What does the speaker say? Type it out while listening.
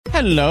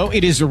Hello,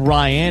 it is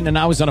Ryan, and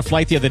I was on a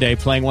flight the other day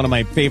playing one of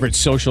my favorite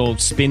social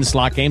spin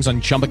slot games on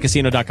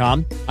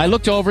ChumbaCasino.com. I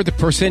looked over at the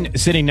person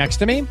sitting next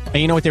to me, and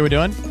you know what they were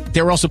doing?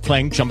 They were also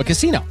playing Chumba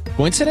Casino.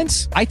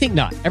 Coincidence? I think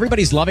not.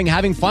 Everybody's loving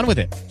having fun with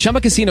it.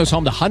 Chumba Casino is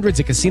home to hundreds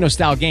of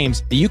casino-style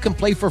games that you can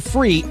play for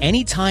free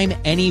anytime,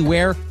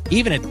 anywhere,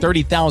 even at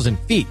 30,000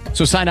 feet.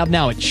 So sign up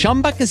now at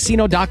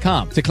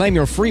ChumbaCasino.com to claim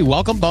your free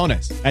welcome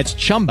bonus. That's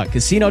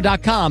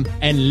ChumbaCasino.com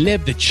and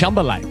live the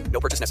Chumba life.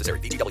 No purchase necessary.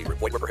 VGW.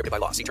 Void where prohibited by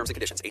law. See terms and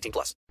conditions.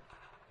 18+.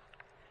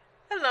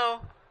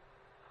 Hello.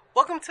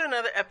 Welcome to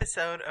another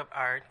episode of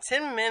our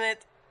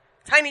 10-minute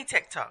Tiny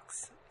Tech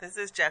Talks. This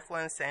is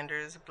Jacqueline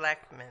Sanders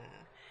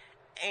Blackman.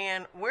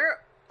 And we're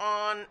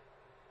on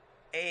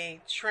a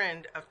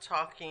trend of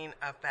talking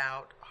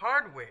about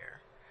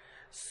hardware.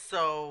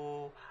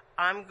 So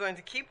I'm going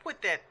to keep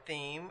with that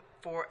theme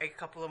for a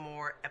couple of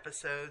more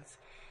episodes,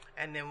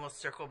 and then we'll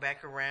circle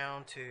back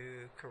around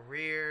to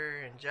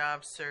career and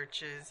job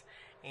searches,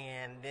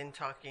 and then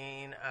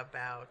talking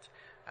about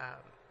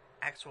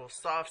actual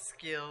soft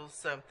skills.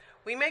 So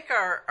we make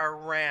our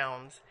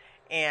rounds,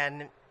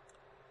 and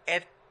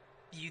if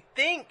you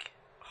think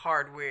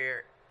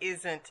hardware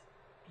isn't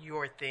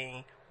your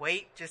thing,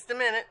 wait just a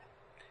minute.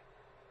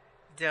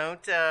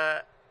 Don't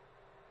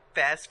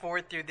fast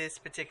forward through this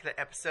particular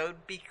episode,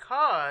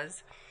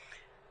 because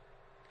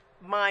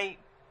my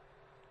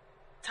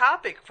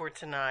topic for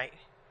tonight,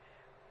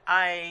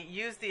 I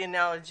use the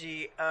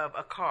analogy of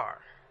a car.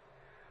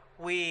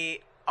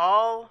 We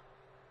all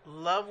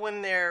love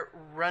when they're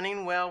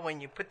running well, when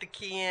you put the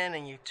key in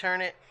and you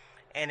turn it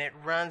and it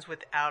runs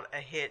without a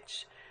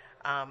hitch.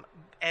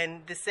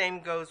 And the same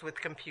goes with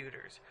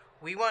computers.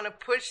 We want to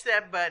push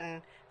that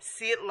button,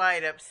 see it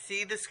light up,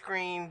 see the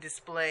screen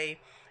display,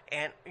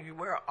 and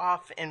we're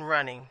off and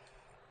running.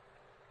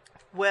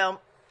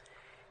 Well,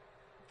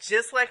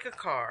 just like a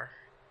car,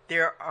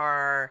 there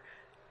are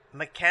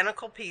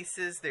mechanical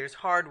pieces, there's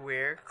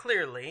hardware,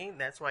 clearly.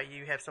 That's why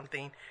you have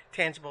something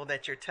tangible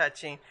that you're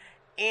touching.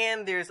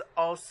 And there's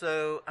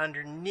also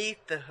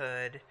underneath the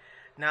hood,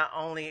 not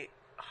only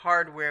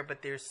hardware,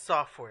 but there's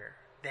software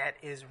that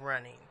is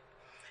running.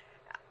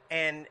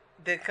 And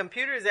the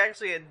computer is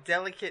actually a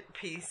delicate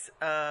piece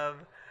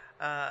of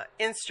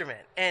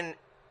instrument. And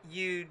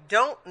you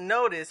don't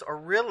notice or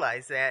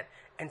realize that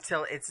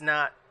until it's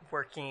not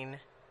working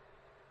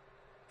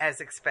as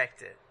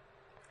expected.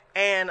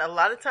 And a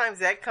lot of times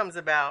that comes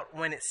about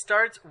when it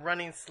starts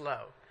running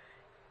slow.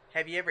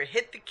 Have you ever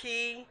hit the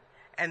key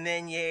and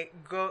then you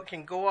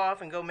can go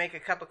off and go make a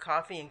cup of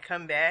coffee and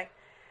come back,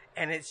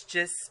 and it's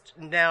just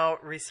now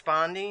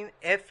responding,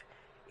 if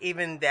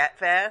even that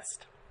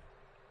fast?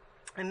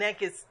 And that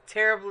gets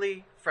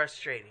terribly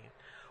frustrating.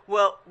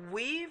 Well,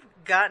 we've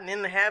gotten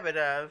in the habit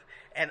of,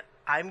 and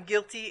I'm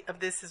guilty of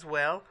this as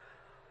well,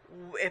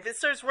 if it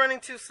starts running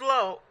too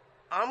slow,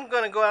 I'm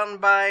going to go out and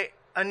buy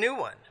a new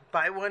one,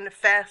 buy one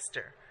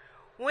faster.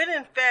 When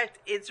in fact,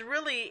 it's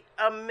really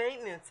a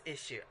maintenance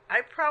issue.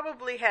 I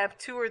probably have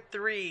 2 or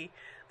 3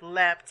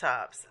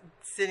 laptops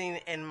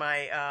sitting in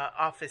my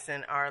office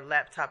in our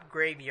laptop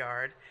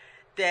graveyard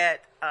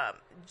that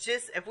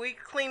just, if we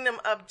clean them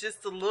up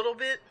just a little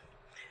bit,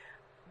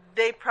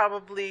 they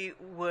probably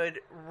would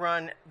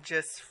run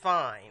just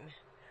fine.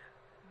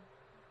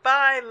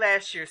 By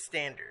last year's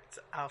standards,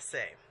 I'll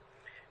say.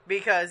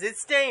 Because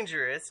it's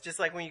dangerous, just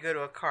like when you go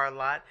to a car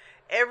lot.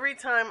 Every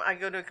time I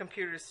go to a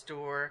computer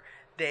store,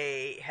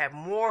 they have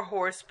more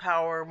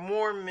horsepower,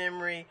 more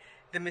memory.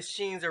 The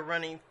machines are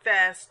running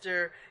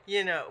faster.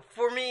 You know,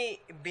 for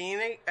me,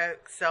 being a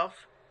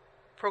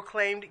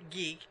self-proclaimed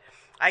geek,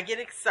 I get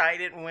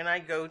excited when I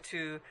go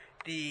to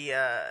the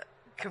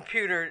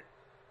computer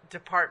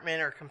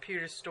department or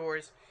computer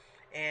stores,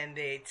 and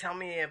they tell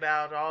me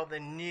about all the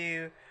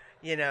new,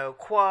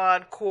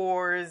 quad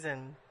cores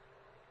and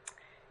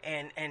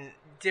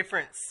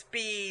different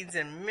speeds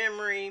and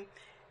memory.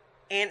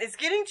 And it's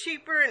getting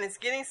cheaper and it's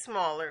getting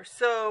smaller,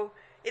 so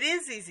it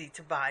is easy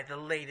to buy the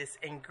latest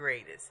and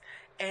greatest.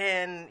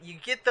 And you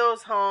get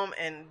those home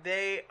and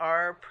they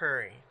are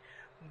purring.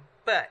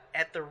 But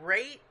at the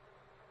rate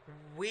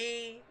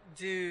we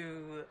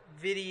do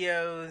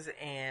videos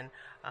and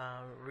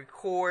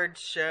record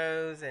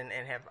shows and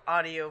have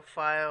audio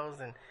files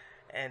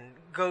and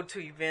go to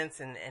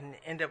events and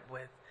end up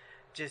with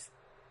just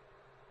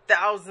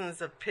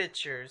thousands of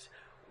pictures,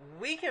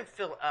 we can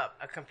fill up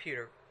a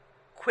computer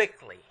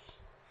quickly.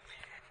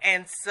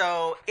 And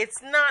so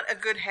it's not a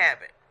good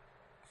habit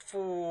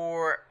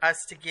for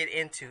us to get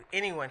into,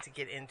 anyone to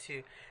get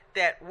into,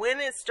 that when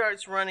it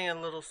starts running a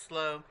little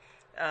slow,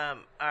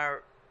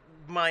 our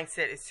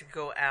mindset is to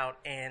go out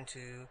and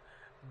to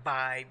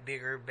buy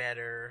bigger,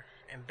 better,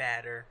 and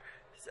badder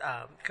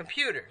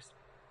computers.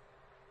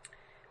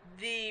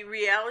 The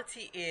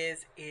reality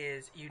is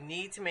you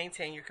need to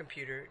maintain your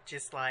computer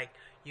just like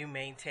you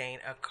maintain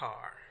a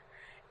car.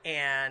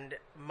 And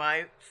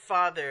my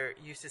father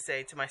used to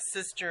say to my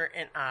sister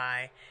and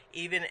I,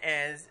 even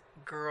as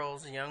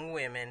girls, young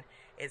women,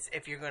 it's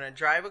if you're going to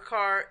drive a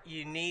car,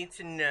 you need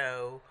to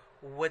know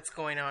what's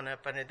going on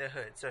up under the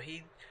hood. So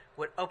he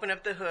would open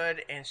up the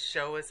hood and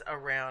show us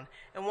around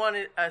and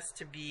wanted us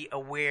to be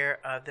aware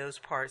of those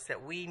parts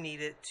that we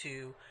needed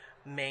to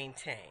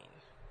maintain.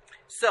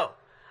 So,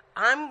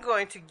 I'm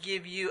going to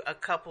give you a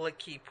couple of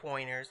key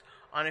pointers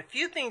on a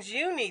few things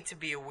you need to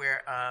be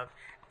aware of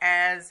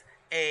as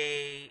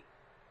a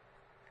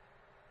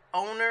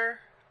owner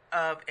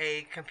of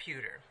a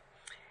computer.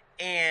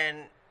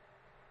 And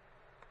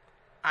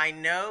I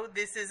know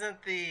this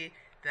isn't the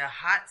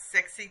hot,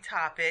 sexy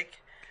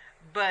topic,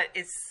 but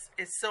it's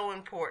so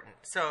important.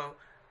 So,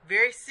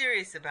 very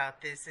serious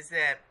about this is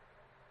that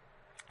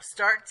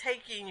start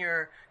taking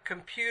your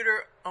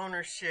computer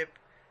ownership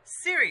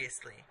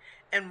seriously.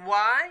 And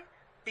why?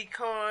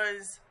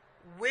 Because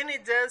when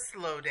it does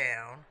slow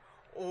down,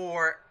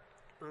 or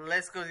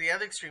let's go to the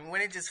other extreme,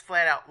 when it just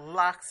flat out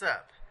locks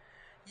up,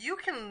 you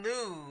can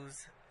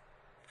lose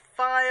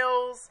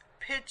files,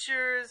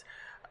 pictures,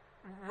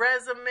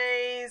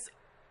 resumes,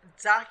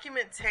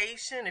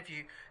 documentation. If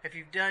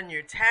you've done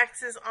your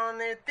taxes on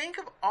there, think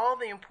of all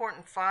the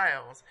important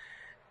files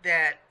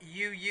that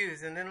you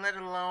use, and then let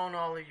alone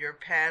all of your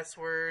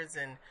passwords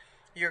and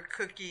your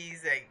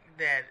cookies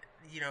that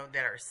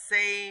are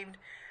saved.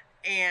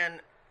 And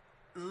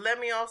let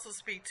me also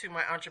speak to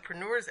my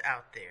entrepreneurs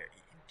out there.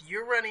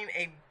 You're running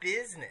a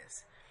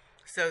business,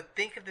 so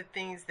think of the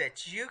things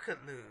that you could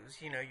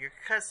lose. Your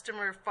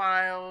customer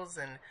files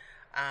and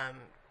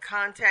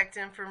contact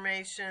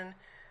information.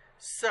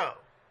 So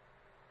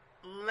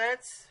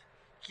let's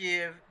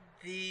give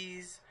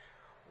these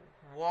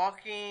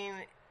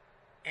walking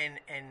and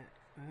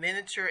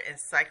miniature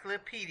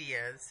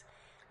encyclopedias,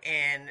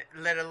 and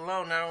let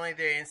alone not only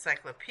they're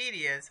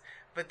encyclopedias,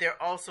 but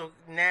they're also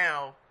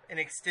now an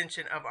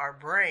extension of our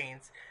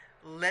brains.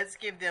 Let's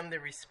give them the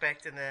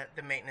respect and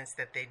the maintenance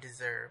that they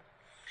deserve.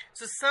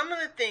 So some of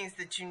the things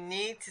that you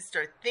need to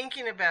start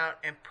thinking about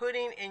and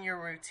putting in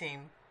your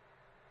routine,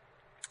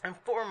 and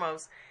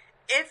foremost,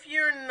 if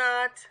you're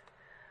not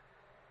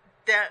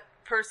that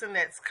person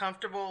that's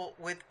comfortable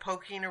with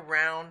poking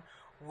around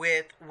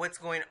with what's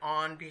going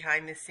on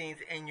behind the scenes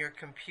in your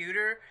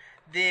computer,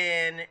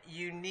 then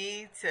you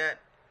need to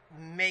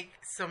make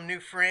some new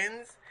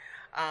friends.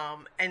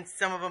 And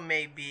some of them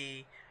may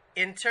be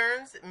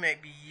interns, it may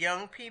be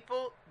young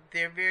people,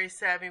 they're very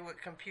savvy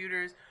with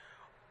computers,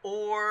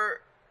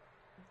 or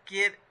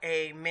get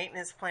a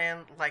maintenance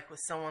plan like with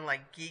someone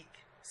like Geek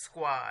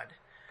Squad.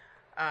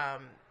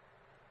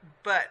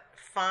 But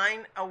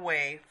find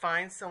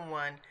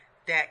someone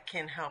that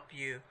can help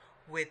you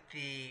with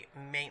the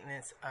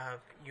maintenance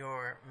of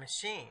your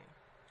machine.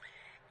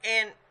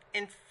 And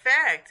in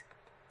fact,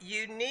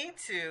 you need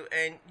to,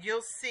 and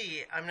you'll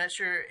see, I'm not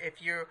sure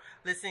if you're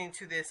listening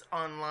to this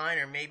online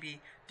or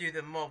maybe through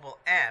the mobile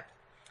app,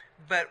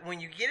 but when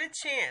you get a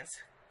chance,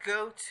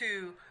 go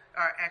to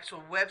our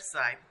actual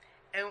website,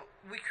 and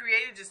we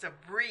created just a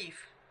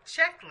brief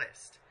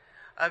checklist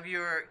of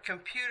your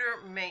computer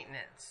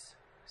maintenance.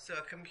 So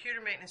a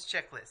computer maintenance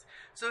checklist.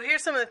 So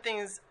here's some of the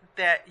things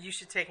that you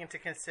should take into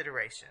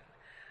consideration.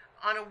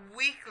 On a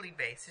weekly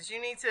basis,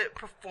 you need to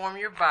perform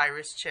your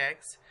virus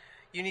checks.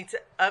 You need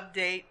to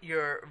update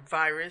your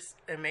virus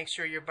and make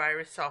sure your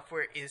virus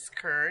software is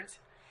current.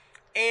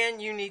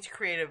 And you need to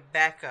create a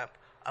backup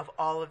of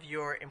all of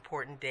your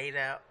important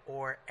data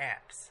or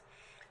apps.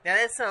 Now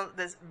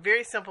that's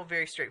very simple,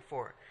 very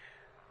straightforward.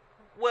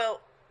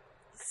 Well,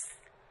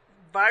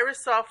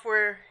 virus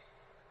software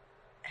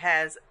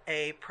has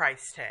a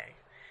price tag,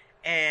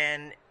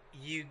 and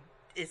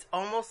it's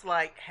almost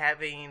like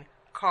having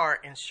car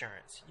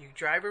insurance. You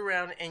drive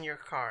around in your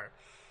car,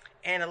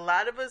 and a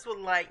lot of us would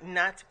like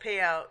not to pay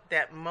out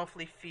that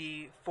monthly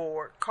fee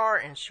for car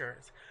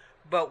insurance.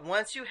 But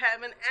once you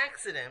have an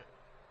accident,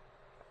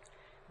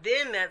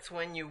 then that's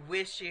when you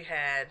wish you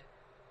had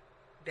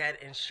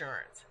that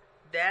insurance.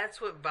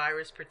 That's what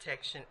virus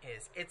protection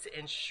is. It's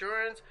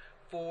insurance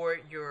for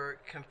your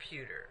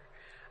computer.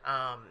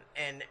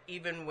 And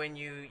even when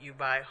you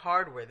buy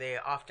hardware, they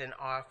often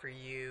offer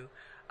you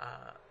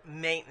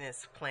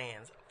maintenance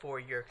plans for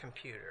your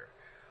computer.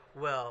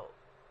 Well,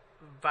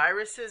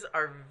 viruses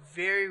are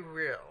very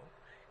real,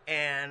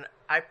 and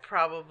I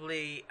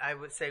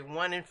would say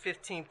 1 in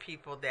 15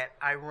 people that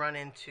I run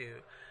into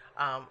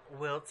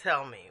will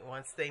tell me,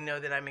 once they know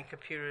that I'm in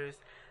computers,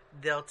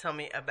 they'll tell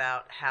me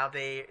about how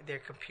their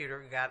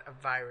computer got a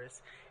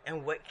virus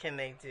and what can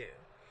they do.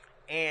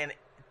 And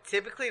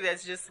typically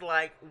that's just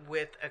like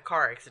with a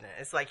car accident.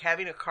 It's like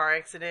having a car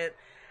accident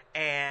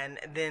and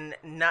then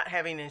not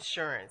having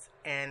insurance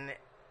and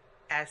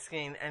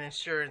asking an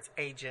insurance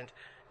agent,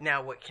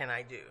 now what can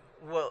I do?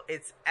 Well,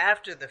 it's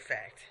after the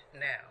fact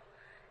now.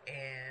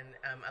 And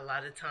a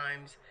lot of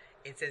times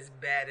it's as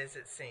bad as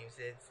it seems.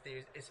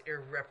 It's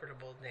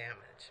irreparable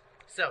damage.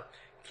 So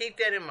keep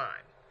that in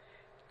mind.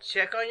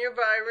 Check on your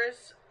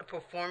virus,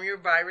 perform your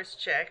virus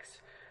checks,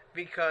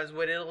 because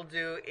what it'll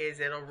do is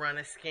it'll run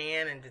a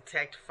scan and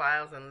detect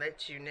files and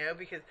let you know,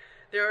 because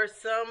there are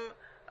some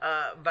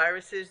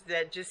viruses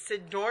that just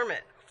sit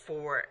dormant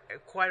for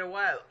quite a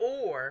while.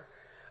 Or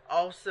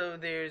also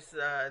there's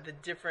the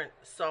different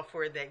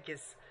software that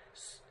gets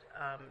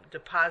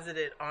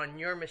deposited on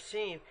your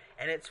machine,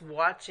 and it's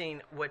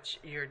watching what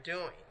you're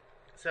doing.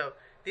 So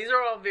these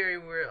are all very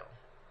real.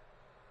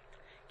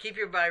 Keep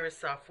your virus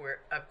software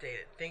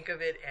updated. Think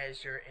of it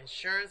as your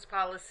insurance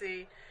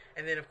policy,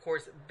 and then, of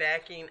course,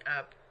 backing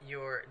up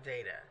your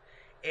data.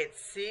 It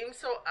seems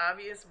so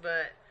obvious,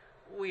 but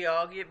we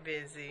all get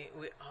busy.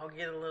 We all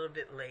get a little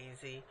bit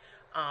lazy.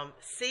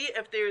 See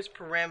if there's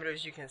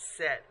parameters you can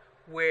set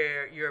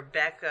where your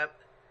backup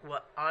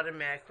will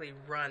automatically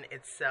run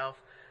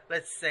itself,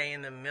 let's say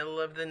in the middle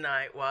of the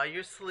night while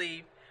you're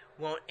asleep,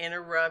 won't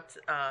interrupt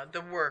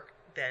the work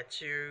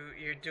that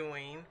you're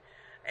doing,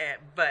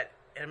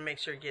 and make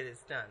sure you get it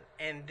done.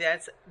 And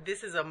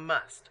this is a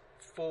must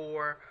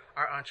for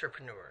our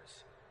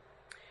entrepreneurs.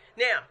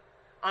 Now,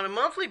 on a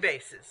monthly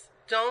basis,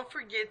 don't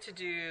forget to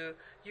do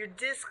your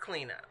disk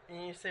cleanup.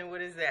 And you're saying,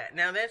 what is that?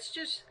 Now, that's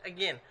just,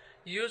 again,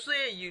 usually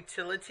a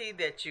utility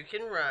that you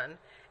can run,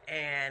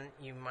 and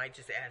you might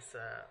just ask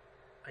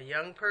a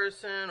young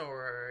person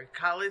or a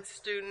college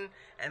student,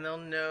 and they'll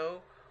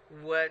know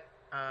what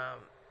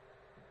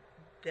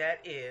that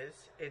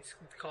is. It's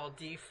called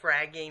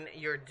defragging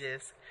your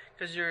disk,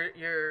 because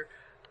your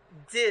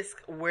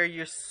disk, where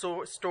you're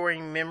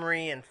storing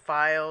memory and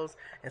files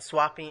and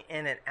swapping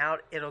in and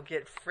out, it'll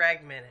get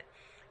fragmented,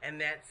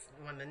 and that's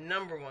one of the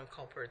number one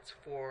culprits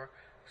for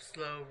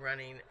slow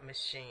running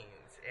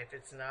machines. If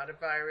it's not a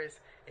virus,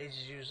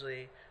 it's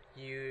usually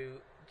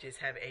you just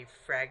have a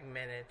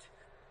fragmented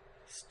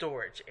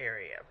storage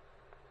area.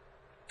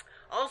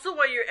 Also,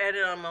 while you're at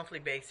it on a monthly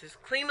basis,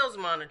 clean those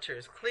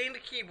monitors, clean the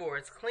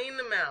keyboards, clean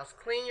the mouse,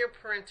 clean your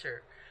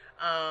printer.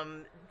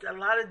 A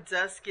lot of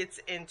dust gets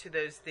into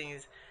those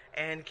things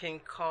and can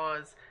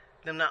cause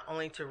them not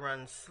only to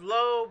run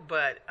slow,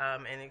 but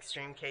in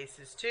extreme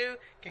cases too,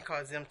 can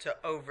cause them to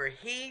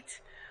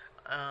overheat.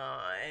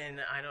 And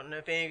I don't know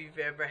if any of you've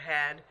ever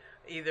had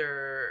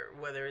either,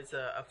 whether it's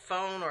a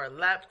phone or a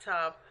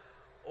laptop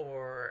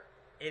or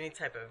any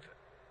type of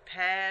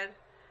pad,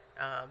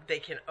 they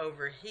can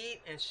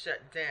overheat and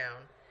shut down,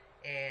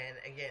 and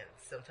again,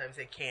 sometimes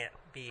they can't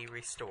be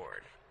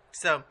restored.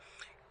 So,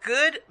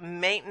 good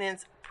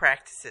maintenance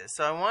practices.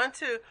 So I want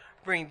to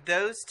bring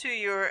those to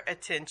your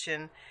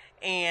attention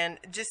and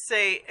just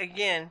say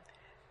again,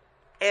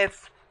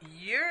 if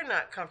you're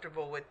not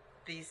comfortable with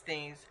these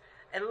things,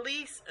 at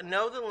least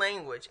know the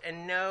language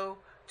and know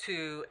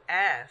to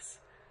ask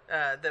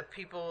the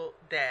people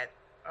that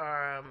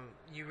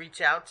you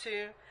reach out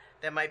to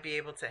that might be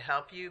able to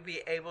help you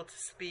be able to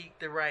speak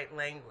the right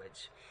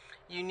language.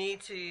 You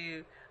need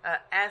to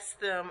ask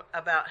them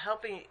about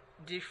helping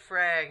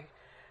defrag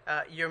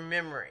your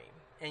memory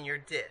and your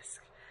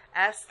disk.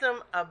 Ask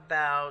them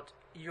about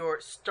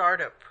your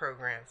startup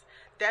programs.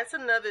 That's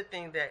another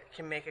thing that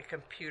can make a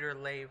computer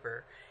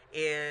labor,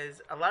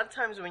 is a lot of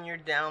times when you're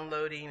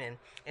downloading and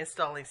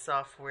installing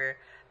software,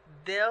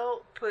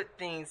 they'll put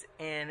things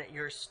in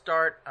your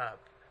startup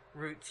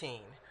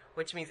routine,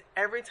 which means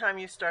every time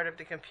you start up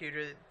the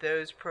computer,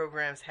 those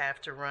programs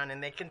have to run,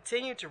 and they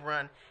continue to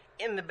run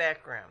in the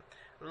background.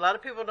 A lot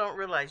of people don't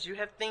realize you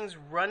have things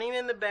running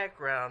in the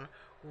background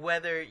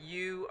whether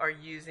you are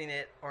using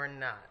it or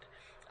not.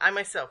 I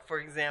myself, for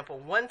example,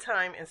 one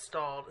time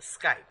installed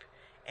Skype,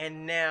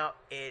 and now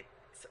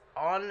it's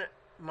on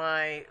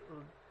my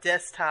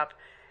desktop,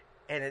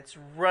 and it's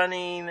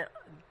running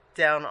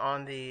down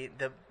on the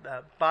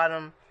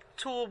bottom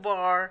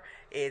toolbar.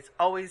 It's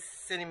always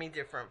sending me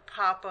different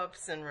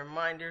pop-ups and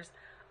reminders.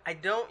 I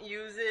don't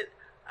use it.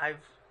 I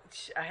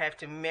have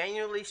to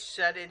manually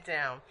shut it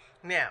down.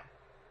 Now,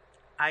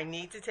 I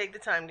need to take the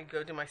time to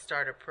go to my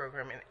startup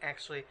program and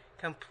actually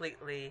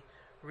completely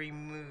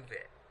remove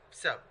it.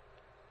 So,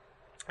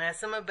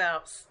 ask them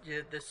about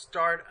the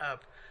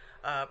startup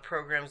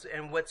programs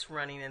and what's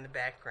running in the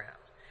background.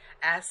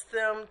 Ask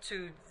them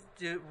to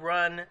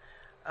run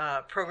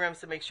programs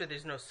to make sure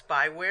there's no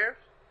spyware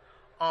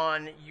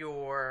on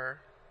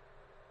your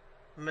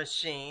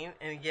machine.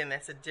 And again,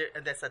 that's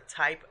a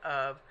type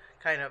of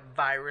kind of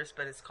virus,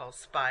 but it's called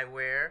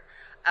spyware.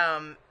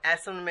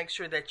 Ask them to make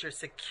sure that your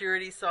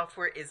security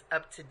software is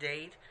up to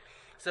date.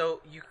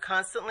 So you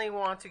constantly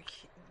want to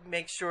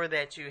make sure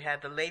that you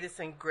have the latest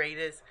and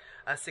greatest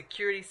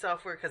security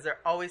software, because they're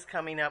always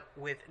coming up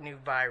with new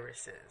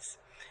viruses.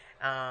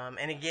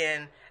 And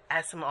again,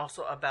 ask them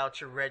also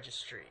about your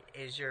registry.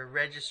 Is your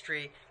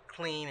registry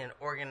clean and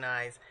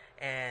organized?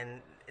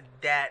 And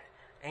that,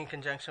 in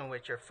conjunction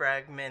with your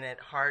fragmented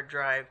hard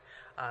drive,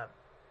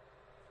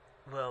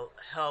 will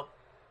help,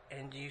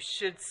 and you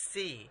should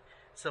see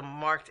some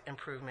marked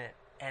improvement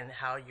in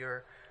how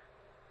your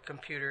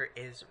computer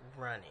is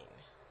running.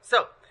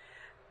 So,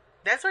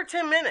 that's our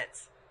 10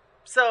 minutes.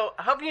 So,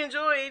 I hope you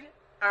enjoyed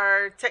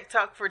our Tech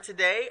Talk for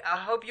today. I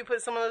hope you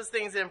put some of those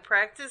things in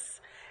practice,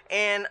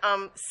 and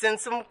send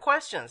some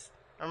questions.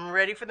 I'm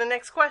ready for the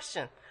next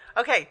question.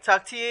 Okay,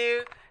 talk to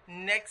you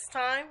next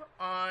time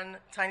on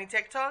Tiny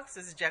Tech Talks.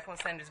 This is Jacqueline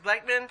Sanders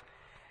Blackman.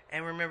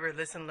 And remember,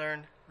 listen,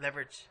 learn,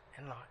 leverage,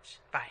 and launch.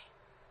 Bye.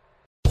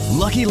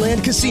 Lucky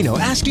Land Casino,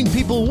 asking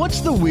people,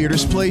 what's the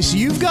weirdest place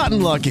you've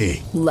gotten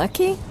lucky?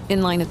 Lucky?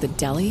 In line at the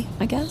deli,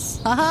 I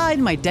guess? Aha,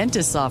 in my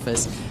dentist's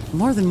office.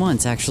 More than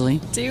once,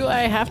 actually. Do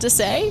I have to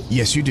say?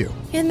 Yes, you do.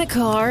 In the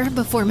car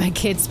before my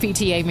kids'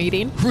 PTA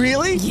meeting.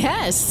 Really?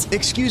 Yes.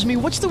 Excuse me,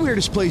 what's the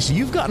weirdest place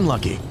you've gotten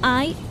lucky?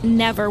 I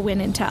never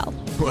win and tell.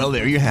 Well,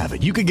 there you have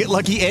it. You can get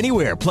lucky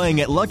anywhere,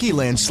 playing at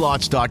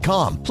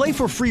LuckyLandSlots.com. Play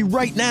for free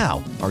right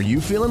now. Are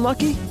you feeling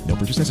lucky? No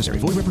purchase necessary.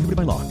 Void where prohibited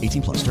by law.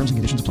 18 plus. Terms and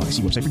conditions apply.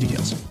 See website for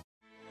details.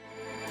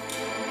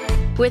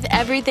 With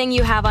everything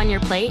you have on your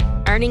plate,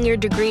 earning your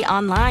degree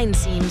online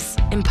seems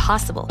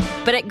impossible.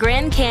 But at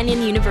Grand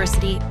Canyon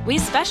University, we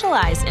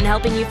specialize in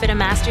helping you fit a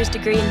master's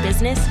degree in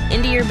business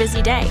into your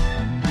busy day.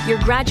 Your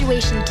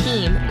graduation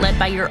team, led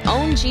by your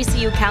own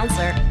GCU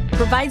counselor,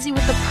 provides you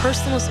with the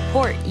personal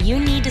support you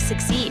need to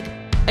succeed.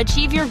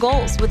 Achieve your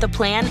goals with a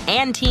plan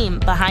and team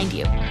behind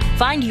you.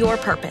 Find your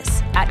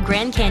purpose at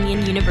Grand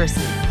Canyon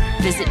University.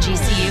 Visit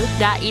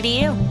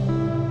gcu.edu.